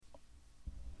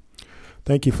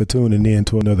Thank you for tuning in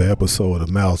to another episode of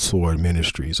Mouth Sword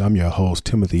Ministries. I'm your host,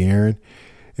 Timothy Aaron,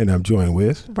 and I'm joined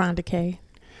with Rhonda K.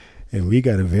 And we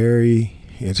got a very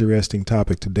interesting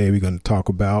topic today we're going to talk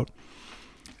about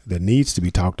that needs to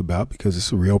be talked about because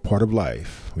it's a real part of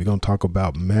life. We're going to talk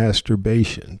about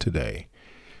masturbation today.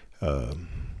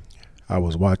 I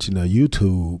was watching a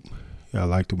YouTube. I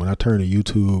like to, when I turn to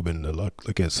YouTube and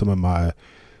look at some of my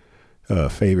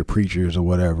favorite preachers or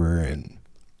whatever and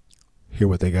hear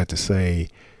what they got to say.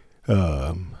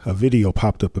 A video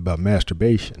popped up about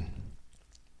masturbation,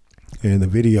 and the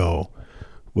video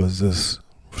was just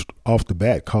off the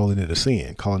bat calling it a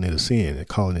sin.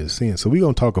 So we're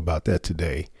going to talk about that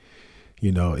today.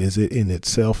 You know, is it in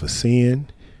itself a sin?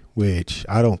 Which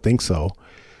I don't think so.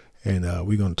 And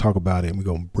we're going to talk about it, and we're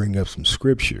going to bring up some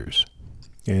scriptures,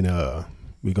 and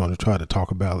we're going to try to talk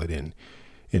about it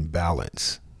in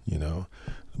balance. You know,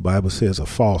 the Bible says a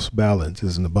false balance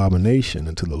is an abomination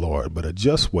unto the Lord, but a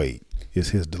just weight is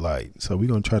his delight. So we're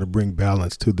going to try to bring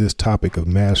balance to this topic of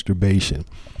masturbation.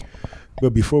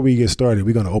 But before we get started,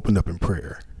 we're going to open up in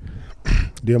prayer.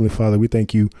 Dear Heavenly Father, we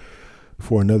thank you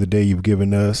for another day you've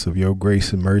given us of your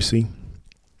grace and mercy.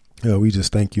 We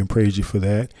just thank you and praise you for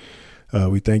that.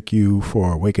 We thank you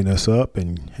for waking us up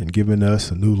and giving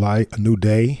us a new light, a new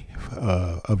day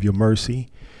of your mercy,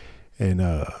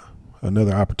 and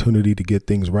another opportunity to get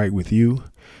things right with you.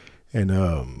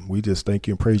 And we just thank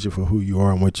you and praise you for who you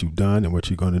are and what you've done and what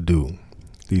you're going to do.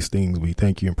 These things we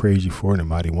thank you and praise you for in the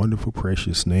mighty, wonderful,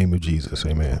 precious name of Jesus.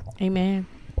 Amen. Amen.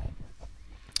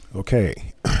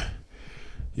 Okay.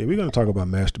 Yeah, we're going to talk about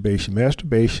masturbation.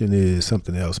 Masturbation is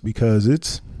something else because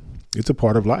it's a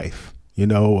part of life. You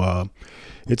know,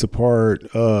 it's a part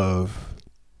of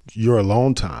your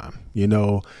alone time, you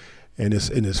know, and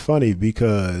it's funny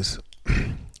because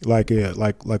like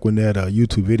when that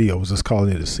YouTube video was just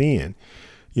calling it a sin,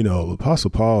 you know,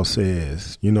 Apostle Paul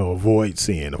says, you know, avoid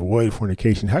sin, avoid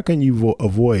fornication. How can you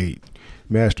avoid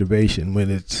masturbation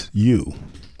when it's you?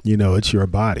 You know, it's your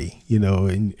body, you know,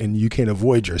 and you can't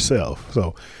avoid yourself.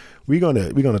 So we're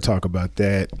gonna talk about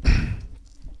that.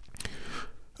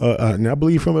 And I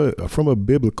believe from a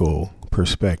biblical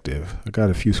perspective. I got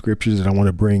a few scriptures that I want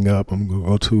to bring up. I'm going to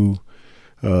go to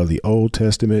the Old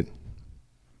Testament,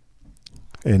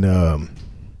 and then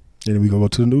we go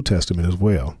to the New Testament as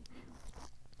well.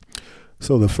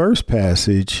 So the first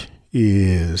passage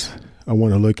I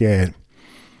want to look at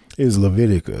is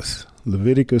Leviticus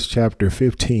chapter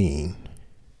 15,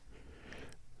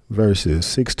 verses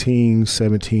 16,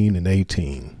 17, and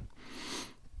 18.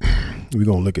 We're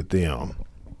going to look at them.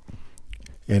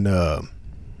 And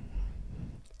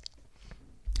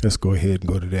let's go ahead and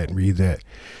go to that and read that.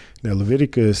 Now,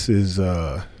 Leviticus is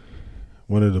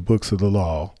one of the books of the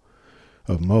law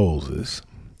of Moses.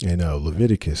 And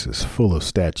Leviticus is full of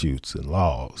statutes and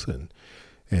laws and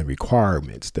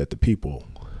requirements that the people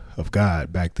of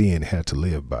God back then had to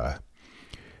live by.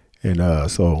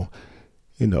 And so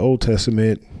in the Old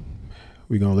Testament,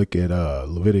 we're going to look at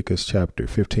Leviticus chapter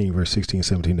 15, verse 16,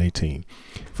 17, 18.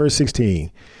 Verse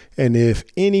 16, and if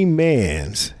any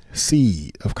man's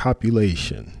seed of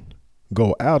copulation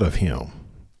go out of him,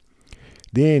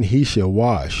 then he shall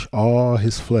wash all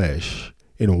his flesh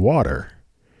in water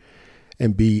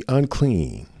and be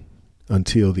unclean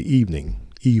until the evening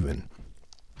even.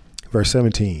 Verse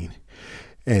 17,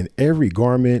 and every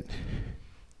garment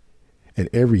and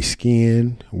every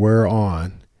skin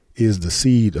whereon is the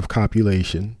seed of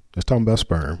copulation, that's talking about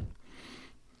sperm,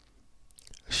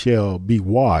 shall be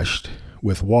washed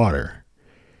with water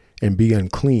and be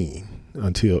unclean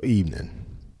until evening.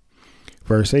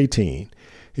 Verse 18,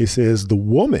 it says, the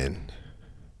woman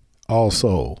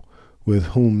also with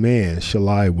whom man shall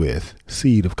lie with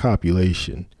seed of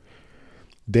copulation,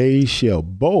 they shall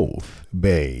both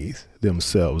bathe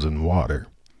themselves in water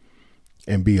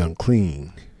and be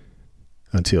unclean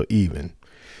until even.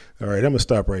 All right, I'm going to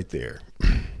stop right there.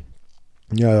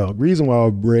 Now, the reason why I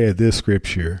read this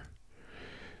scripture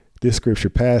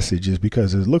passage is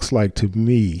because it looks like to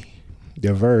me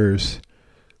the verse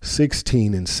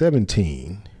 16 and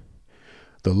 17,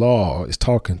 the law is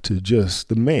talking to just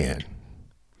the man.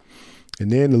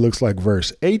 And then it looks like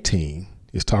verse 18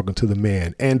 is talking to the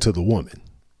man and to the woman.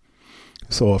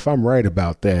 So if I'm right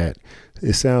about that,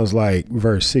 it sounds like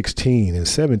verse 16 and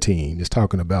 17 is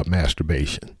talking about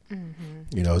masturbation.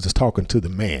 Mm-hmm. You know, it's just talking to the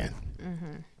man.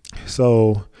 Mm-hmm.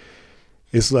 So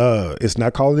it's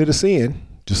not calling it a sin,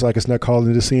 just like it's not calling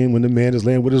it a sin when the man is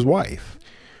laying with his wife.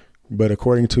 But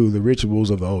according to the rituals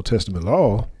of the Old Testament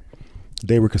law,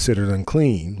 they were considered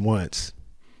unclean once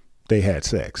they had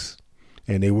sex.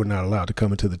 And they were not allowed to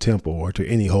come into the temple or to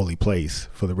any holy place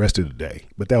for the rest of the day.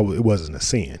 But it wasn't a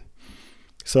sin.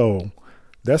 So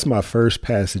that's my first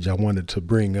passage I wanted to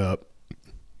bring up.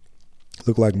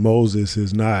 Look like Moses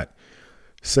is not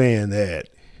saying that,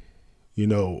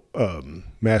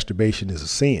 masturbation is a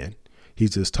sin.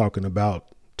 He's just talking about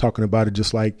it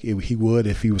just like he would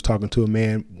if he was talking to a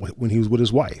man when he was with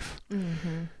his wife.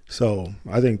 Mm-hmm. So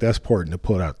I think that's important to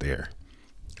put out there.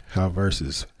 How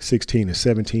verses 16 and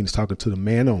 17 is talking to the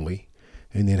man only,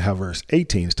 and then how verse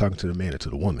 18 is talking to the man and to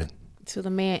the woman. To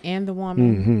the man and the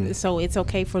woman. Mm-hmm. So it's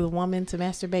okay for the woman to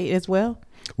masturbate as well?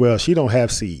 Well, she don't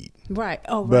have seed. Right.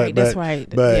 Oh, right. That's right.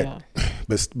 But, yeah.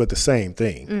 but the same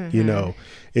thing, mm-hmm.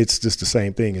 It's just the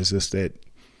same thing. It's just that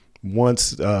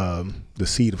once the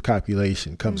seed of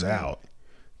copulation comes mm-hmm. out,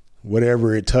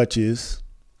 whatever it touches,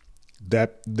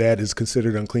 that is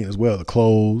considered unclean as well. The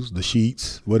clothes, the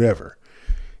sheets, whatever,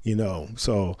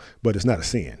 so, but it's not a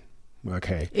sin.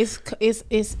 Okay. It's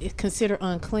considered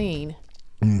unclean.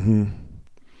 Mm-hmm.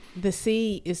 The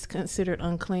seed is considered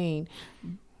unclean.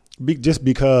 Just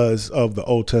because of the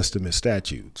Old Testament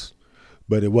statutes,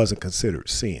 but it wasn't considered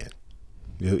sin.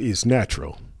 It's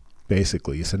natural,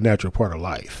 basically. It's a natural part of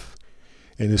life.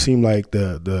 And it seemed like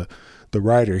the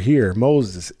writer here,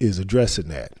 Moses, is addressing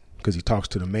that because he talks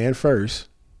to the man first.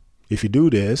 If you do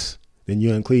this, then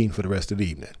you're unclean for the rest of the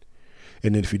evening.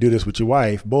 And then if you do this with your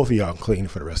wife, both of y'all unclean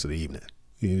for the rest of the evening.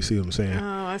 You see what I'm saying?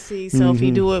 Oh, I see. So mm-hmm. if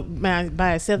you do it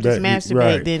by itself, just masturbate,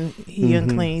 right. then he mm-hmm.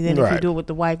 unclean. Then if you do it with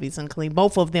the wife, he's unclean.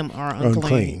 Both of them are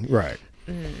unclean. Right.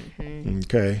 Mm-hmm.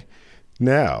 Okay.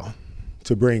 Now,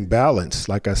 to bring balance,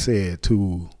 like I said,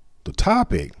 to the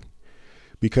topic,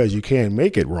 because you can't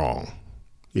make it wrong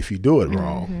if you do it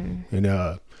wrong.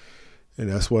 Mm-hmm. And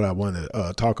that's what I want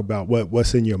to talk about.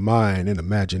 What's in your mind and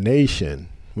imagination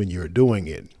when you're doing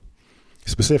it,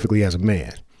 specifically as a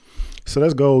man. So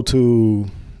let's go to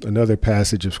another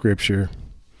passage of scripture.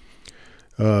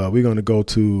 We're going to go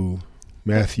to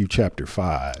Matthew chapter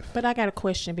 5. But I got a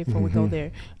question before mm-hmm. we go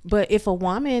there. But if a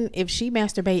woman, if she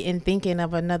masturbate and thinking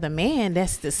of another man,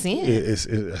 that's the sin.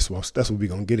 That's what we're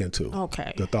going to get into.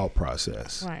 Okay. The thought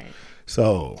process. Right.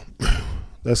 So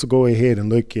let's go ahead and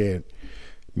look at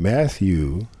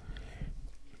Matthew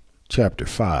chapter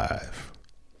 5.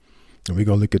 And we're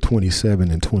going to look at 27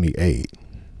 and 28.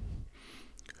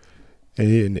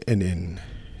 And then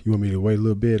you want me to wait a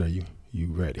little bit? Or you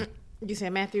ready? You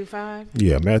said Matthew 5?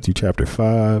 Yeah, Matthew chapter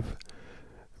 5,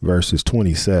 verses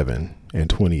 27 and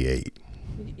 28.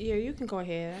 Yeah, you can go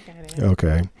ahead. I got it.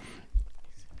 Okay.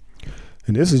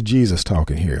 And this is Jesus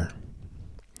talking here.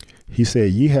 He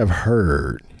said, "Ye have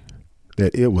heard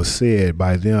that it was said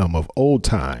by them of old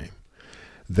time,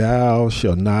 thou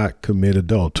shalt not commit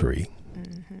adultery."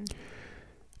 Mm-hmm.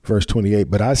 Verse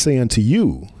 28, "But I say unto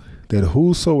you, that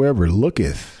whosoever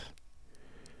looketh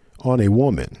on a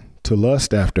woman to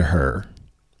lust after her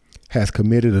hath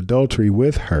committed adultery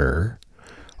with her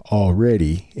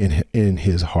already in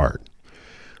his heart."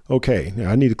 Okay, now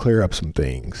I need to clear up some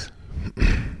things.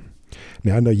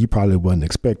 Now I know you probably wasn't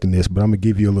expecting this, but I'm gonna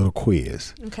give you a little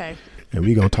quiz. Okay. And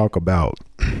we're gonna talk about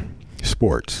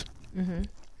sports. Mm-hmm.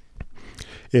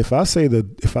 If I say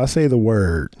the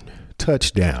word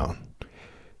touchdown,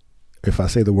 if I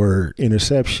say the word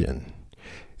interception,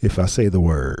 if I say the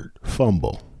word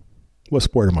fumble, what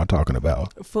sport am I talking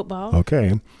about? Football.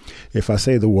 Okay. If I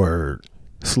say the word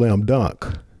slam dunk,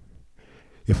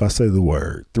 if I say the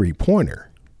word 3-pointer,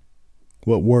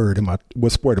 what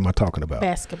sport am I talking about?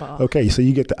 Basketball. Okay. So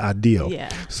you get the idea. Yeah.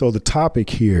 So the topic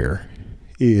here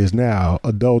is now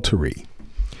adultery.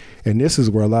 And this is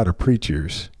where a lot of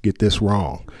preachers get this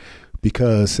wrong,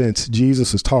 because since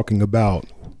Jesus is talking about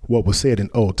what was said in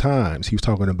old times, he was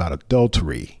talking about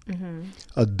adultery. Mm-hmm.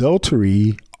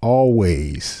 Adultery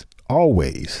always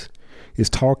is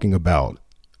talking about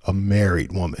a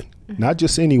married woman, mm-hmm. not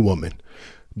just any woman,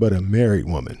 but a married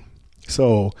woman.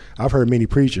 So I've heard many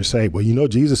preachers say, well,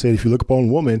 Jesus said, if you look upon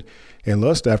a woman and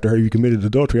lust after her, you committed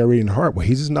adultery already in the heart. Well,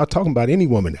 he's just not talking about any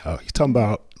woman now. He's talking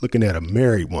about looking at a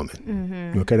married woman.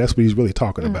 Mm-hmm. Okay. That's what he's really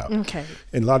talking about. Okay.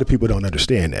 And a lot of people don't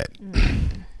understand that.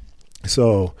 Mm-hmm.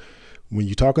 So when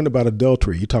you're talking about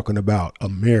adultery, you're talking about a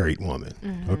married woman.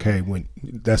 Mm-hmm. Okay. When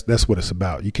that's what it's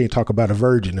about. You can't talk about a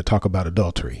virgin and talk about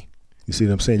adultery. You see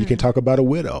what I'm saying? Mm-hmm. You can't talk about a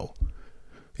widow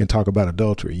and talk about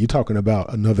adultery. You're talking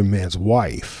about another man's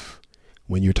wife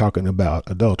when you're talking about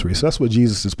adultery. So that's what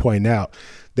Jesus is pointing out,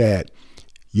 that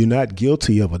you're not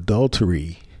guilty of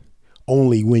adultery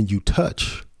only when you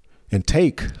touch and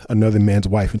take another man's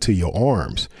wife into your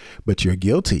arms, but you're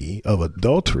guilty of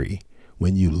adultery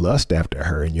when you lust after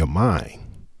her in your mind.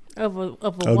 Of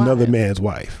another man's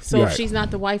wife. So if she's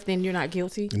not the wife, then you're not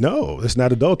guilty? No, it's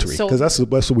not adultery, because that's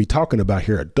what we're talking about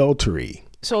here, adultery.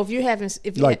 So if you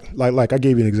like I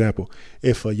gave you an example.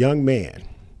 If a young man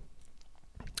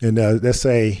And let's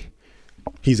say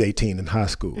he's 18 in high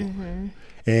school,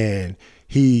 and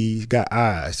he got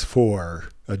eyes for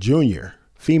a junior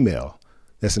female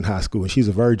that's in high school, and she's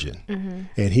a virgin,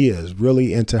 and he is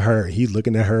really into her. He's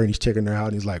looking at her and he's checking her out,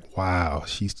 and he's like, wow,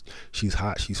 she's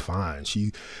hot, she's fine,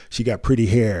 she got pretty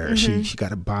hair, she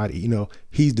got a body, you know.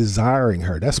 He's desiring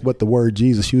her. That's what the word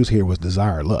Jesus used here was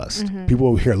desire, lust. People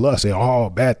over here lust, say,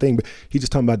 oh, bad thing, but he's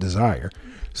just talking about desire.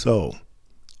 So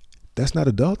that's not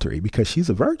adultery because she's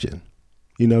a virgin.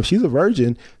 You know, if she's a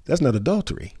virgin, that's not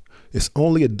adultery. It's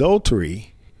only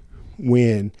adultery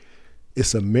when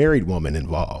it's a married woman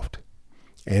involved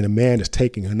and a man is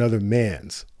taking another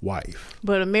man's wife.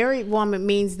 But a married woman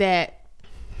means that,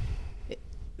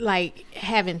 like,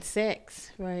 having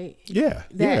sex, right? Yeah,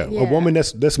 yeah. A woman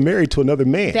that's married to another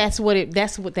man. That's what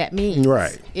that means.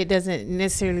 Right. It doesn't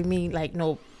necessarily mean like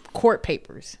no court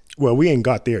papers. Well, we ain't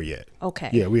got there yet. Okay.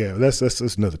 Yeah, we have. That's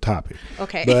another topic.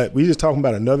 Okay. But we just talking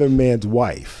about another man's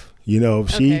wife. You know,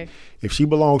 if she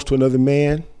belongs to another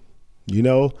man, you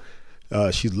know,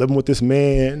 she's living with this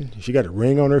man. She got a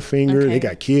ring on her finger. Okay. They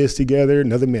got kids together.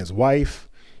 Another man's wife.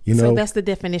 You know. So that's the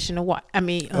definition of what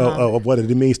of what it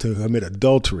means to commit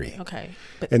adultery. Okay.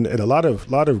 And a lot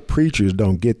of preachers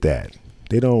don't get that.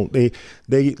 They don't.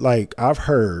 They like I've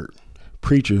heard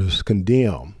preachers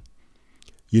condemn,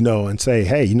 you know, and say,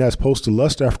 hey, you're not supposed to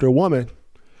lust after a woman.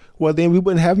 Well, then we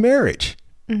wouldn't have marriage,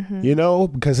 you know,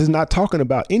 because it's not talking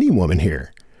about any woman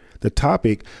here. The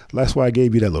topic, that's why I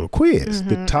gave you that little quiz.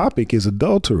 The topic is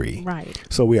adultery. Right.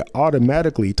 So we are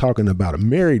automatically talking about a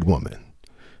married woman,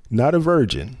 not a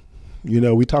virgin. You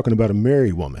know, we're talking about a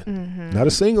married woman, not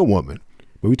a single woman,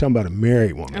 but we're talking about a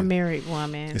married woman. A married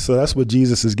woman. And so that's what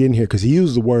Jesus is getting here, because he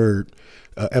used the word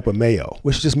epimeo,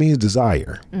 which just means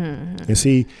desire. And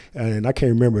see, and I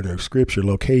can't remember the scripture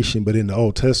location, but in the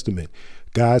Old Testament,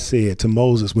 God said to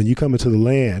Moses, when you come into the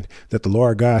land that the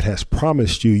Lord God has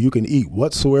promised you, you can eat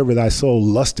whatsoever thy soul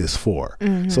lusteth for.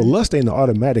 So lust ain't an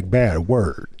automatic bad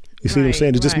word. You see what I'm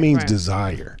saying? It just means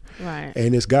desire. Right.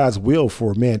 And it's God's will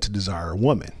for a man to desire a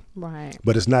woman. Right.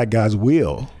 But it's not God's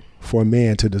will for a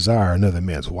man to desire another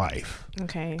man's wife.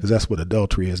 Okay. Because that's what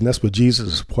adultery is. And that's what Jesus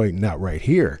is pointing out right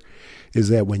here, is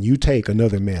that when you take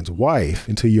another man's wife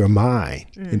into your mind,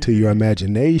 into your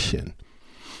imagination,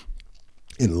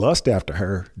 and lust after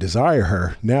her, desire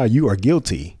her, now you are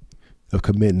guilty of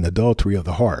committing adultery of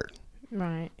the heart.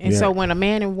 Right. And so when a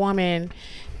man and woman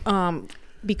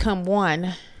become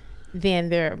one, then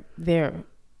they're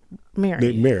married.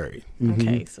 They're married.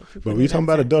 Okay. So but we're talking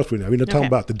about adultery now. We're not talking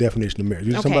about the definition of marriage.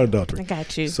 We're just talking about adultery. I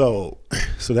got you. So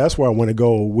that's where I want to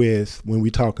go with when we're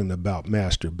talking about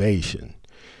masturbation.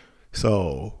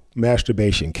 So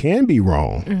masturbation can be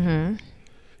wrong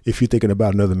if you're thinking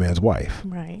about another man's wife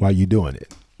while you're doing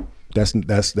it.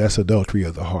 That's adultery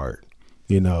of the heart,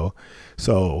 you know.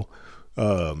 So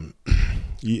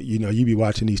you know, you be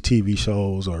watching these TV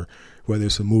shows or whether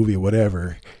it's a movie or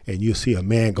whatever, and you see a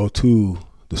man go to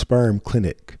the sperm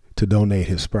clinic to donate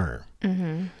his sperm.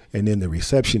 And then the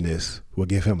receptionist will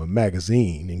give him a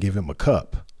magazine and give him a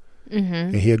cup,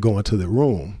 and he'll go into the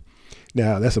room.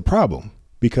 Now that's a problem,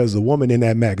 because the woman in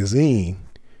that magazine,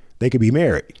 they could be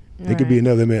married. They could be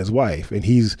another man's wife, and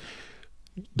he's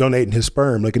donating his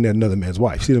sperm looking at another man's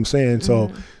wife. See what I'm saying?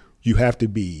 So you have to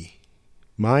be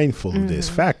mindful of this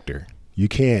factor. You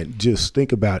can't just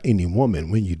think about any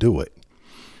woman when you do it.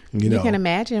 You know, can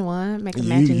imagine one, make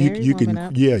imaginary you woman can,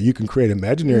 up. Yeah, you can create an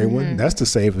imaginary one. That's the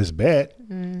safest bet,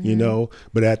 you know,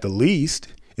 but at the least,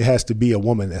 it has to be a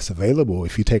woman that's available.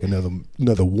 If you take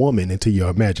another woman into your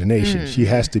imagination, she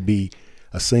has to be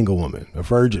a single woman, a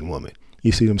virgin woman.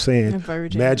 You see what I'm saying? A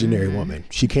virgin. Imaginary woman.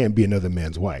 She can't be another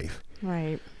man's wife.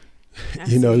 Right.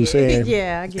 You know what I'm saying?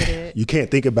 Yeah, I get it. You can't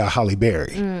think about Holly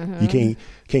Berry. You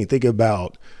can't think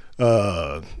about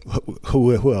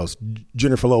who else?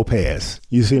 Jennifer Lopez.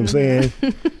 You see what I'm saying?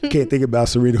 Can't think about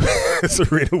Serena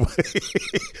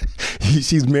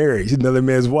She's married. She's another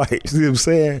man's wife. You see what I'm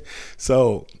saying?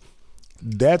 So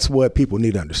that's what people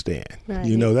need to understand. Right.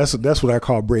 You know, that's what I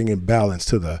call bringing balance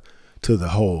to the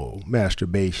whole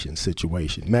masturbation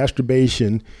situation.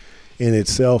 Masturbation in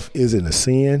itself isn't a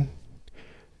sin,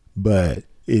 but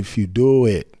if you do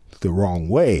it the wrong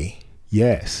way,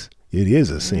 yes, it is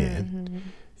a sin.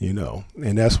 You know,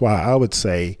 and that's why I would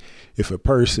say if a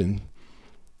person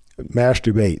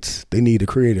masturbates, they need to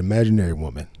create an imaginary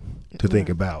woman to think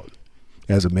about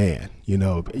as a man. You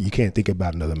know, you can't think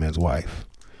about another man's wife.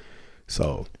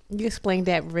 So you explained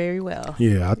that very well.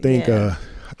 Yeah, I think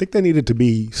that needed to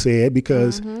be said,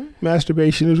 because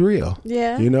masturbation is real.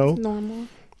 Yeah, you know, it's normal.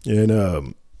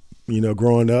 And you know,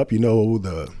 growing up, you know,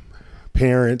 the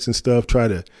parents and stuff try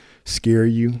to scare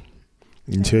you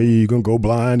and tell you you're going to go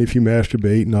blind if you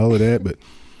masturbate and all of that. But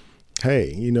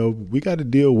hey, we got to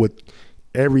deal with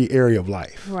every area of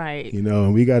life. Right.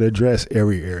 And we got to address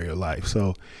every area of life.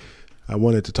 So I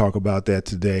wanted to talk about that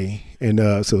today.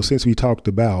 And so since we talked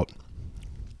about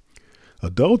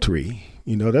adultery,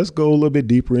 let's go a little bit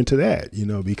deeper into that,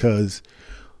 because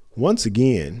once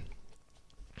again,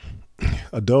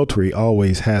 adultery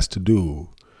always has to do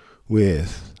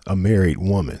with a married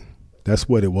woman. That's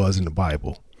what it was in the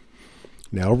Bible.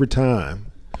 Now, over time,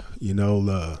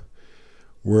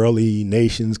 worldly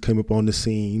nations came up on the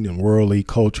scene and worldly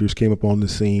cultures came up on the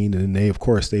scene. And they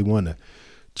want to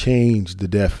change the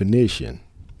definition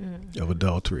of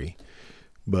adultery.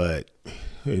 But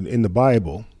in the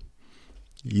Bible,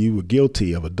 you were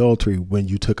guilty of adultery when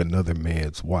you took another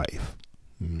man's wife.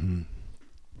 Mm-hmm.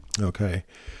 Okay.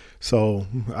 So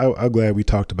I'm glad we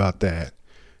talked about that.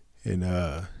 And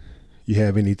you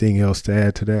have anything else to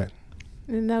add to that?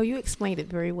 No, you explained it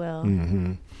very well.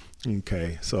 Mm-hmm.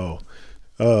 Okay. So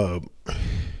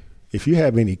if you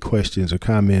have any questions or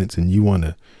comments and you want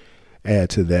to add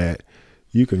to that,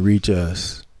 you can reach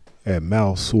us at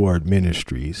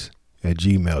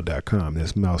mouseswordministries@gmail.com.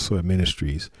 That's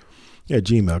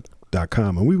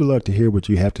mouseswordministries@gmail.com. And we would love to hear what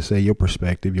you have to say, your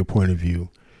perspective, your point of view.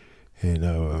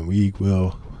 And we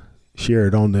will share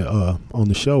it on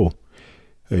the show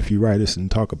if you write us and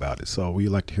talk about it. So we'd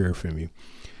like to hear from you.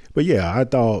 But yeah, I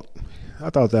thought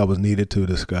that was needed to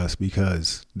discuss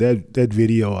because that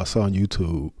video I saw on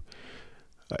YouTube,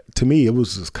 to me, it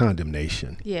was just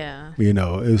condemnation. Yeah.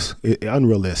 It's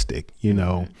unrealistic. You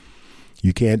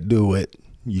can't do it.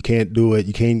 You can't do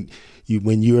it.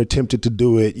 When you're tempted to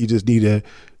do it, you just need to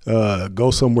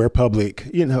go somewhere public.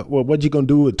 Well, what you going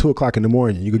to do at 2:00 in the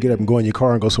morning? You could get up and go in your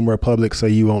car and go somewhere public so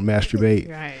you won't masturbate.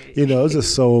 Right. It's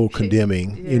just so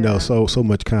condemning, yeah. So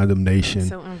much condemnation.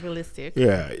 So unrealistic.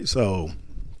 Yeah. So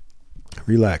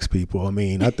relax, people. I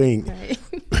mean, I think, right.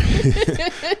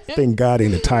 I think God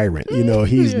ain't a tyrant.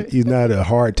 He's not a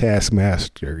hard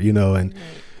taskmaster, and right.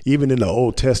 Even in the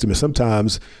Old Testament,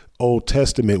 sometimes Old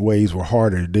Testament ways were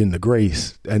harder than the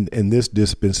grace and this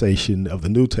dispensation of the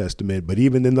New Testament. But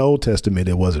even in the Old Testament,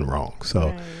 it wasn't wrong. So,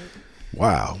 right.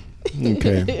 Wow.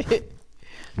 Okay.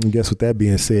 I guess with that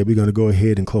being said, we're going to go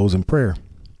ahead and close in prayer.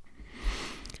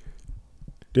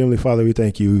 Dear Heavenly Father, we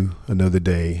thank you another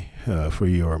day for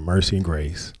your mercy and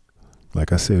grace.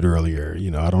 Like I said earlier,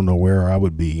 I don't know where I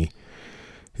would be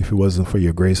if it wasn't for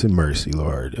your grace and mercy,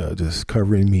 Lord, just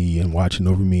covering me and watching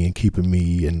over me and keeping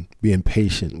me and being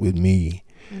patient with me.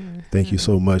 Mm-hmm. Thank you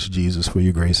so much, Jesus, for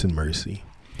your grace and mercy.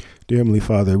 Dear Heavenly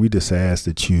Father, we just ask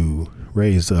that you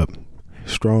raise up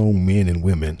strong men and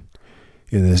women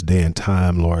in this day and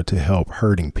time, Lord, to help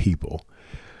hurting people,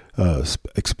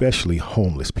 especially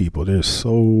homeless people. There's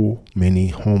so many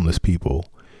homeless people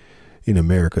in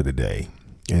America today.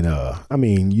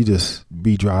 And you just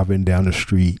be driving down the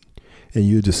street and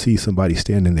you just see somebody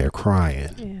standing there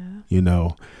crying. Yeah.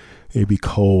 It'd be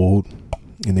cold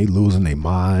and they losing their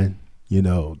mind,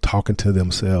 talking to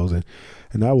themselves. And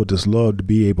I would just love to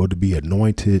be able to be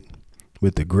anointed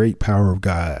with the great power of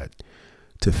God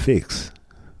to fix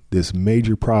this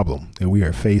major problem that we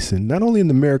are facing, not only in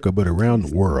America, but around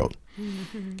the world.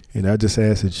 Mm-hmm. And I just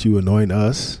ask that you anoint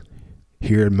us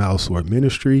here at Mouse Sword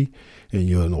Ministry, and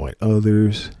you anoint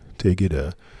others to get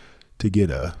a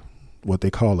what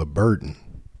they call a burden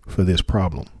for this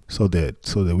problem, so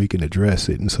that we can address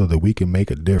it and so that we can make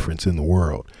a difference in the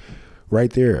world.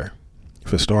 Right there,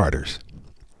 for starters.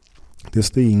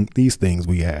 These things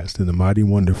we asked in the mighty,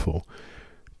 wonderful,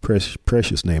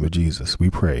 precious name of Jesus, we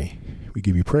pray. We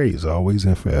give you praise always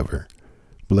and forever.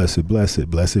 Blessed, blessed,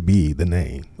 blessed be the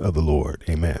name of the Lord.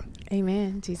 Amen. Amen.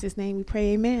 In Jesus' name we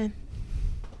pray, amen.